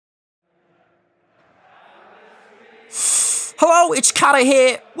Hello, it's Cara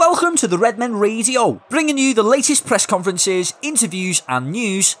here. Welcome to the Redmen Radio, bringing you the latest press conferences, interviews and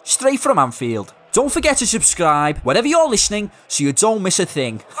news straight from Anfield. Don't forget to subscribe wherever you're listening so you don't miss a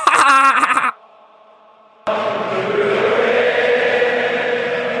thing.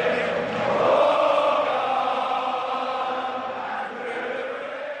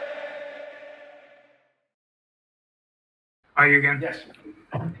 Are you again? Yes.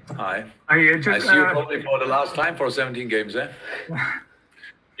 Hi. Are you just, I see you probably for the last time for 17 games, eh?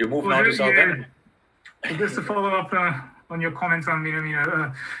 You move now to Southampton. Just to follow up on your comments on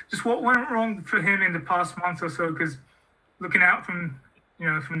Minamino, just what went wrong for him in the past month or so? Because looking out from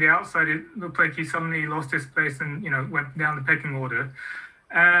the outside, it looked like he suddenly lost his place and went down the pecking order.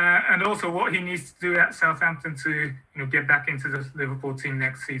 And also what he needs to do at Southampton to get back into the Liverpool team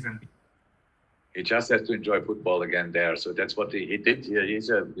next season. He just has to enjoy football again there. So that's what he did here. He's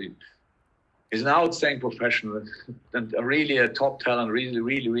an outstanding professional and really a top talent,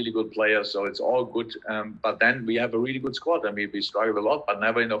 really good player. So it's all good. But then we have a really good squad. I mean, we struggled a lot, but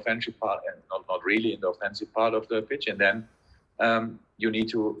never in the offensive part, and not really in the offensive part of the pitch. And then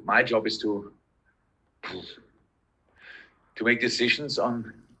my job is to make decisions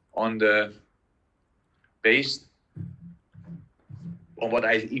on the base on what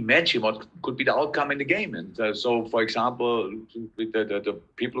I imagine what could be the outcome in the game. And so, for example, with the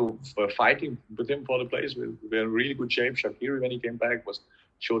people who were fighting with him for the place were in really good shape. Shaqiri, when he came back,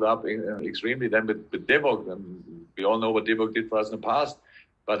 showed up extremely. Then with Divock, we all know what Divock did for us in the past.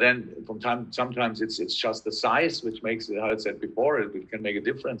 But then sometimes it's just the size which makes it, how I said before, it can make a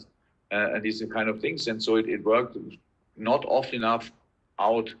difference. And these kind of things. And so it worked not often enough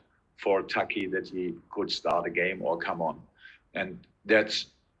out for Taki that he could start a game or come on. And that's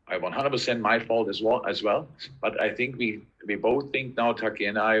 100% my fault as well. But I think we both think now, Taki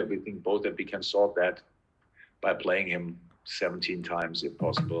and I, we think both that we can solve that by playing him 17 times if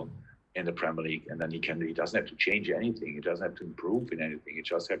possible in the Premier League, and then he doesn't have to change anything. He doesn't have to improve in anything. He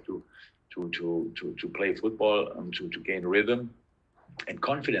just have to play football and to gain rhythm and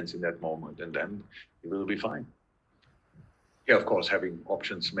confidence in that moment, and then he will be fine. Yeah, of course, having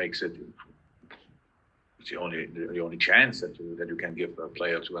options makes it. It's the only chance that you can give a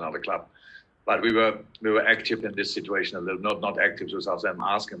player to another club. But we were active in this situation a little, not active to Southampton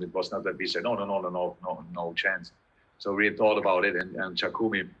asking. It was not that we said no chance. So we thought about it, and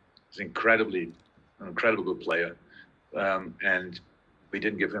Takumi is an incredible good player, and we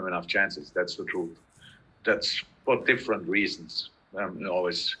didn't give him enough chances. That's the truth. That's for different reasons.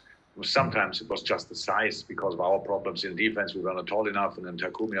 Sometimes it was just the size because of our problems in defense. We were not tall enough, and then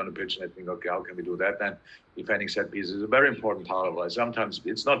Takumi on the pitch, and I think, okay, how can we do that? Then defending set pieces is a very important part of it. Sometimes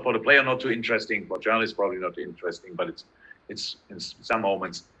it's not for the player, not too interesting. For journalists, probably not too interesting, but it's in some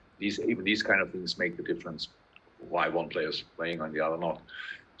moments even these kind of things make the difference. Why one player is playing and the other not.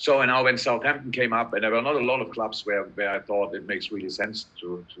 So and now when Southampton came up, and there were not a lot of clubs where I thought it makes really sense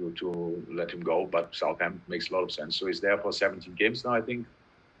to let him go, but Southampton makes a lot of sense. So he's there for 17 games now, I think.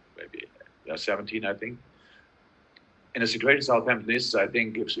 Maybe 17, I think. In a situation Southampton is, I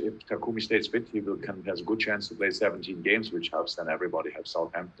think if Takumi stays fit, he has a good chance to play 17 games, which helps then everybody, helps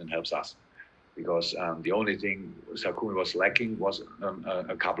Southampton, helps us. Because the only thing Takumi was lacking was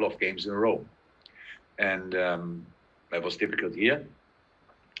a couple of games in a row. And that was difficult here.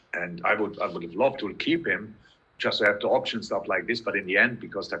 And I would have loved to keep him, just to have the option, stuff like this. But in the end,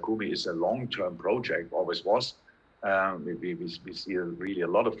 because Takumi is a long-term project, always was, we see really a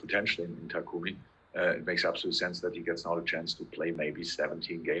lot of potential in Takumi. It makes absolute sense that he gets now a chance to play maybe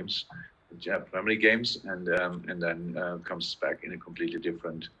 17 games, Premier League games, and then comes back in a completely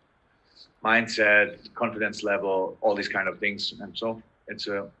different mindset, confidence level, all these kind of things. And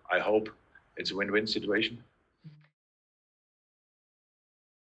so I hope it's a win-win situation.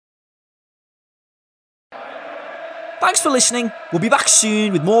 Thanks for listening. We'll be back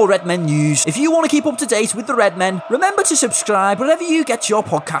soon with more Redmen news. If you want to keep up to date with the Redmen, remember to subscribe wherever you get your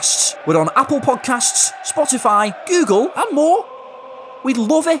podcasts. We're on Apple Podcasts, Spotify, Google and more. We'd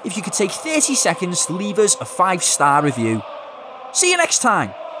love it if you could take 30 seconds to leave us a 5-star review. See you next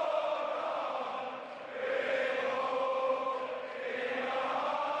time.